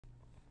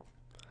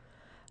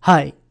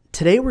Hi,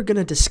 today we're going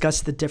to discuss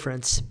the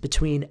difference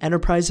between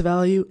enterprise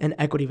value and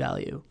equity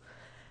value.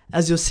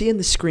 As you'll see in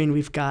the screen,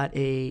 we've got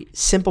a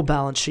simple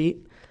balance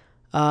sheet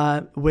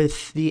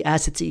with the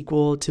assets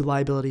equal to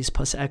liabilities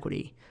plus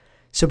equity.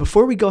 So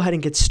before we go ahead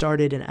and get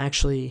started and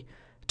actually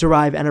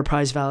derive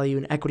enterprise value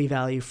and equity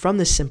value from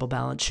this simple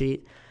balance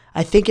sheet,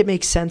 I think it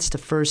makes sense to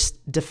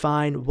first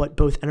define what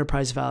both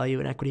enterprise value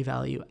and equity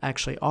value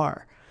actually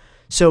are.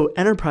 So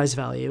enterprise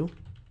value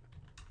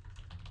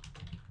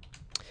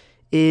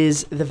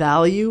is the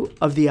value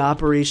of the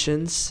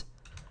operations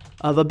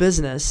of a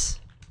business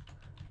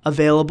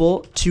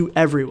available to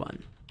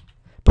everyone,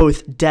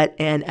 both debt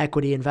and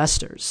equity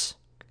investors,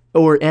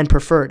 and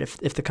preferred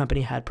if the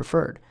company had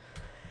preferred.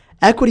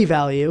 Equity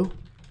value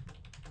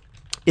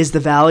is the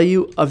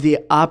value of the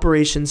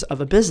operations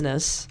of a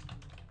business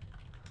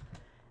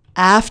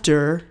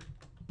after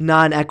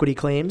non-equity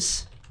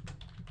claims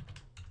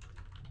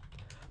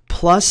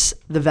plus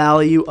the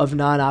value of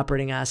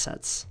non-operating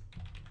assets.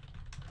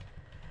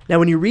 Now,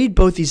 when you read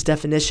both these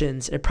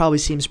definitions, it probably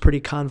seems pretty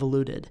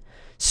convoluted.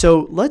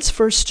 So let's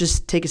first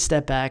just take a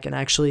step back and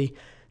actually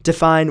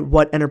define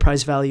what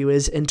enterprise value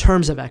is in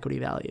terms of equity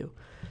value.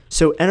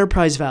 So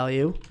enterprise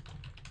value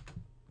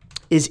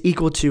is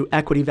equal to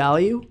equity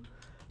value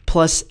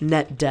plus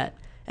net debt.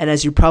 And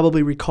as you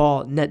probably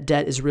recall, net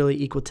debt is really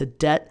equal to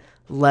debt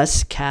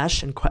less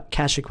cash and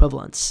cash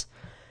equivalents.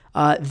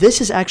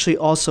 This is actually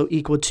also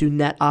equal to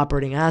net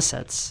operating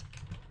assets,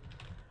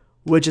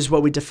 which is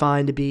what we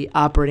define to be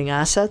operating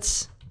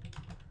assets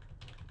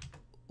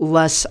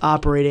less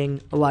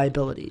operating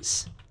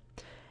liabilities.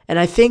 And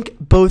I think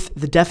both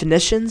the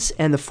definitions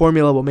and the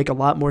formula will make a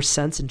lot more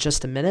sense in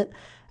just a minute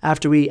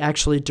after we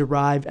actually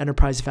derive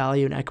enterprise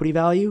value and equity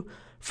value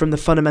from the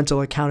fundamental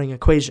accounting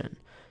equation.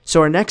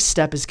 So our next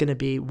step is going to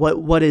be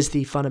what is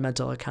the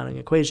fundamental accounting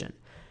equation?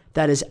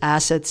 That is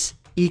assets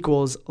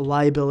equals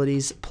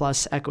liabilities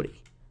plus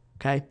equity.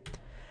 Okay.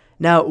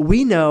 Now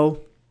we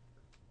know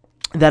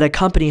that a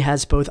company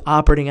has both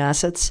operating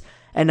assets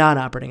and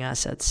non-operating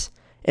assets.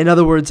 In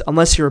other words,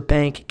 unless you're a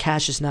bank,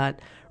 cash is not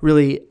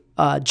really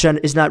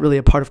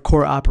a part of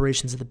core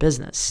operations of the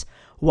business,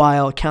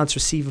 while accounts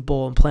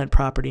receivable and plant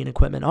property and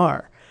equipment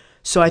are.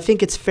 So I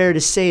think it's fair to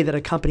say that a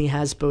company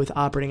has both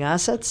operating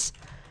assets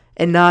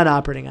and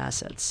non-operating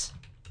assets,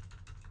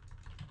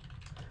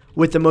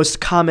 with the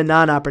most common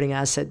non-operating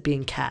asset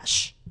being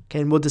cash.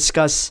 Okay, and we'll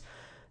discuss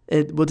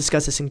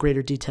this in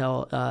greater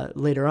detail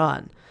later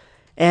on.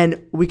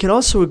 And we can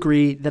also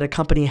agree that a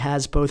company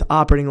has both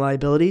operating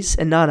liabilities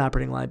and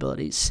non-operating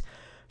liabilities.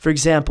 For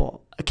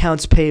example,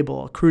 accounts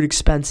payable, accrued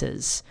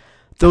expenses,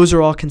 those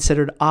are all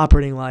considered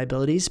operating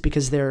liabilities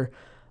because they're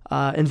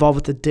involved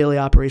with the daily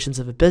operations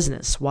of a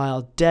business,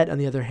 while debt, on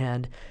the other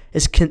hand,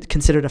 is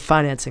considered a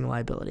financing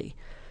liability.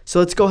 So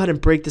let's go ahead and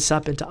break this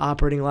up into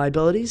operating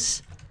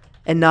liabilities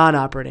and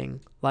non-operating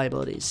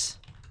liabilities,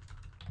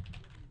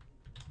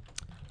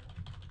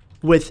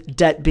 with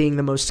debt being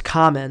the most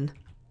common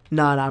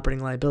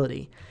non-operating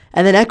liability.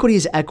 And then equity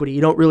is equity.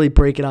 You don't really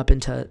break it up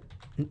into,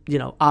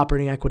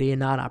 operating equity and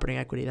non-operating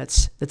equity.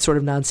 That's sort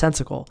of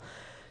nonsensical.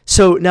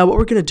 So now what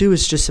we're going to do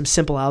is just some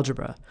simple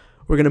algebra.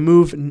 We're going to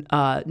move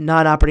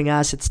non-operating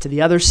assets to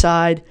the other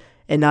side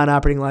and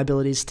non-operating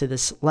liabilities to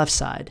this left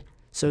side.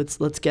 So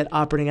let's get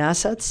operating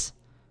assets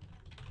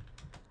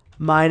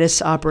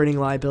minus operating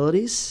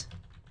liabilities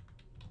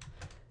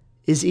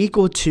is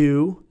equal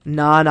to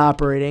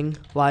non-operating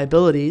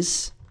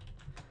liabilities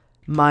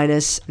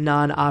minus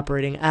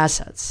non-operating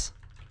assets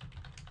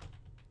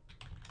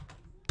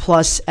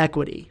plus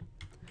equity.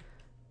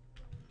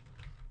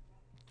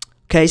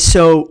 Okay,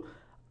 so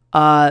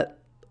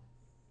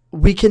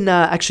we can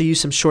actually use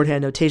some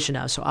shorthand notation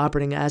now. So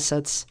operating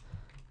assets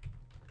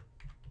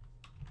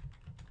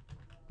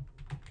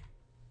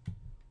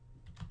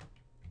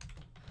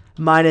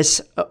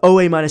minus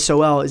OA minus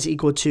OL is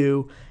equal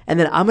to, and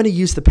then I'm going to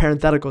use the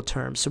parenthetical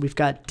term. So we've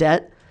got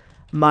debt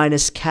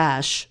minus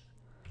cash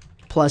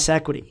plus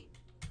equity.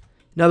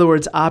 In other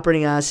words,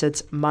 operating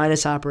assets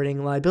minus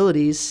operating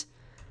liabilities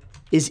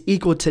is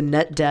equal to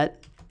net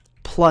debt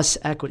plus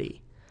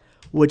equity,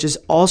 which is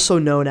also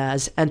known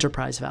as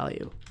enterprise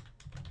value.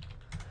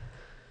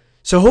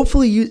 So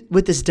hopefully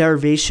with this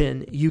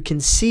derivation, you can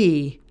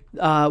see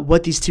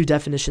what these two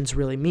definitions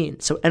really mean.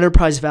 So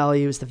enterprise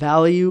value is the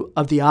value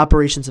of the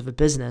operations of a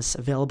business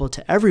available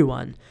to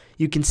everyone.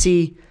 You can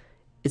see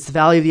it's the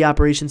value of the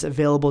operations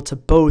available to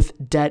both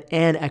debt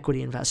and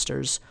equity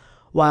investors,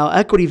 while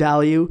equity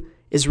value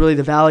is really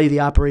the value of the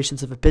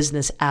operations of a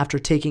business after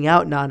taking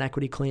out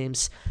non-equity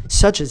claims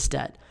such as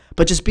debt.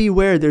 But just be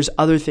aware there's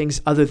other things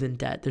other than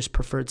debt. There's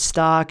preferred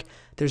stock,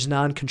 there's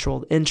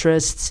non-controlled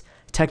interests,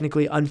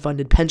 technically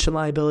unfunded pension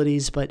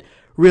liabilities, but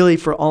really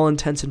for all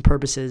intents and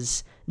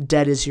purposes,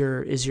 debt is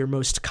your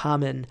most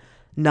common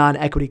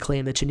non-equity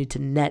claim that you need to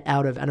net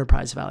out of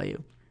enterprise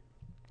value.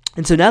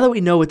 And so now that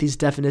we know what these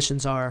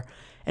definitions are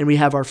and we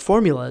have our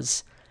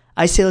formulas,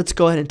 I say let's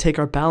go ahead and take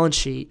our balance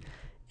sheet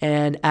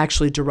and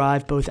actually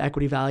derive both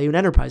equity value and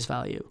enterprise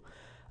value.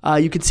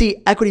 You can see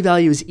equity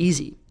value is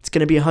easy. It's going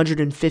to be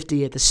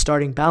 150 at the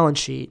starting balance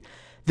sheet.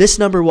 This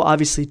number will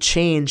obviously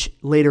change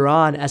later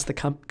on as the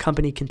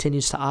company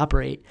continues to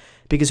operate,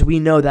 because we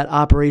know that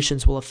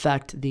operations will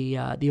affect the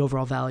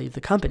overall value of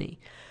the company.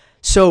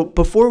 So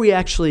before we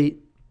actually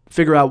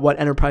figure out what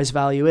enterprise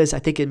value is, I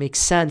think it makes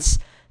sense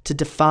to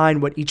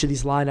define what each of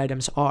these line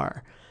items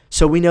are.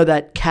 So we know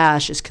that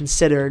cash is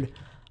considered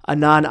a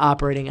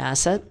non-operating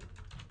asset,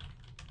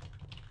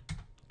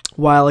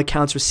 while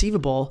accounts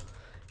receivable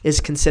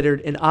is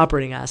considered an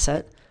operating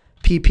asset.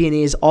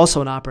 PP&E is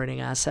also an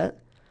operating asset.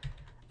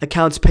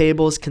 Accounts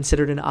payable is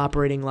considered an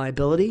operating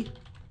liability,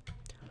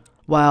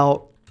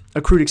 while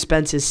accrued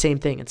expenses, same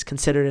thing, it's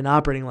considered an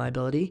operating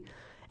liability.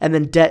 And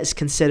then debt is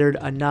considered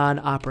a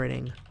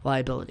non-operating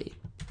liability.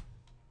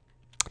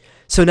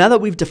 So now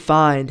that we've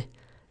defined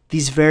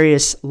these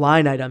various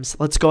line items,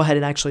 let's go ahead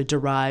and actually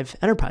derive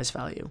enterprise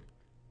value.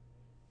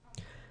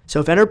 So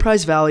if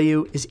enterprise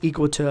value is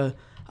equal to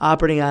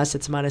operating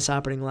assets minus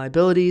operating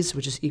liabilities,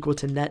 which is equal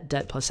to net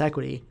debt plus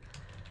equity,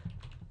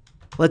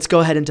 let's go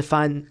ahead and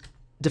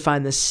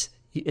define this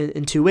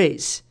in two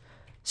ways.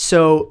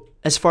 So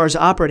as far as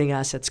operating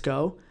assets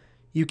go,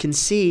 you can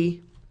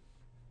see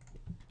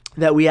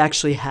that we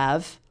actually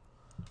have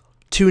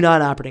two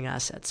non-operating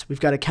assets. We've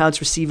got accounts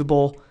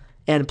receivable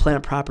and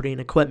plant, property, and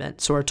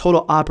equipment. So our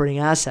total operating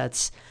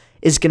assets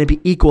is going to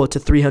be equal to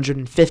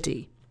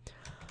 350,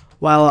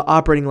 while our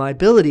operating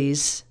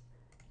liabilities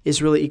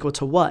is really equal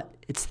to what?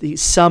 It's the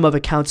sum of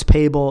accounts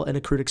payable and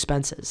accrued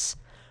expenses,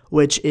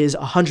 which is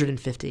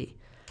 150.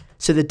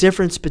 So the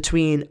difference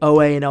between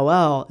OA and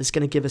OL is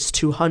going to give us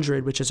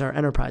 200, which is our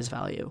enterprise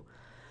value.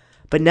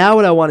 But now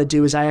what I want to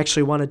do is I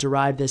actually want to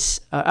derive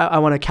this. I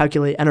want to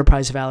calculate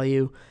enterprise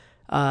value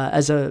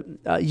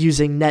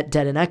using net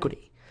debt and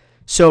equity.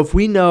 So if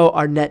we know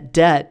our net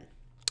debt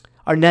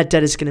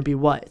is going to be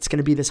what? It's going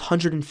to be this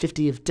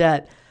 150 of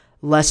debt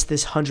less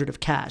this 100 of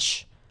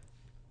cash.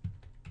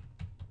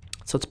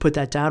 So let's put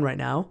that down right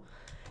now.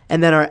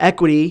 And then our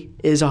equity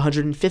is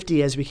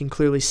 150, as we can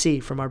clearly see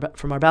from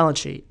our balance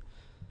sheet.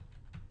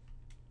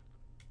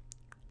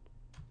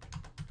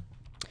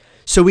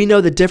 So we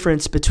know the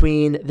difference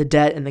between the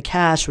debt and the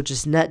cash, which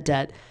is net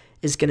debt,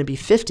 is going to be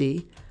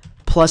 50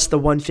 plus the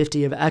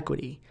 150 of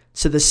equity.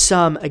 So the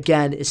sum,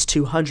 again, is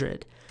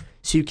 200.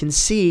 So you can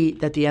see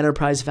that the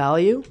enterprise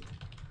value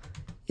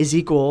is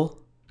equal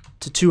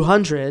to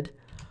 200,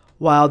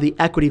 while the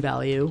equity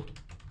value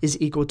is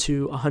equal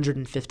to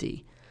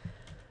 150.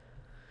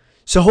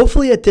 So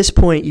hopefully at this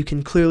point, you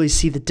can clearly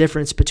see the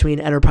difference between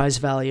enterprise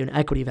value and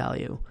equity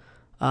value.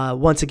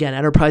 Once again,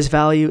 enterprise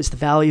value is the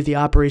value of the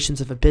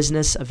operations of a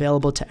business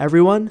available to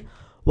everyone,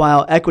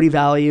 while equity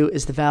value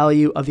is the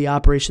value of the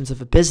operations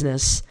of a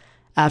business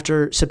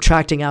after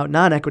subtracting out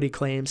non-equity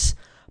claims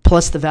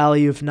plus the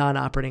value of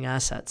non-operating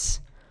assets.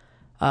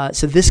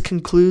 So this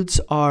concludes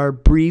our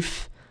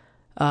brief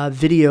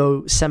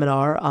video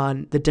seminar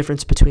on the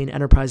difference between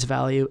enterprise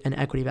value and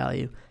equity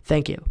value.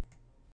 Thank you.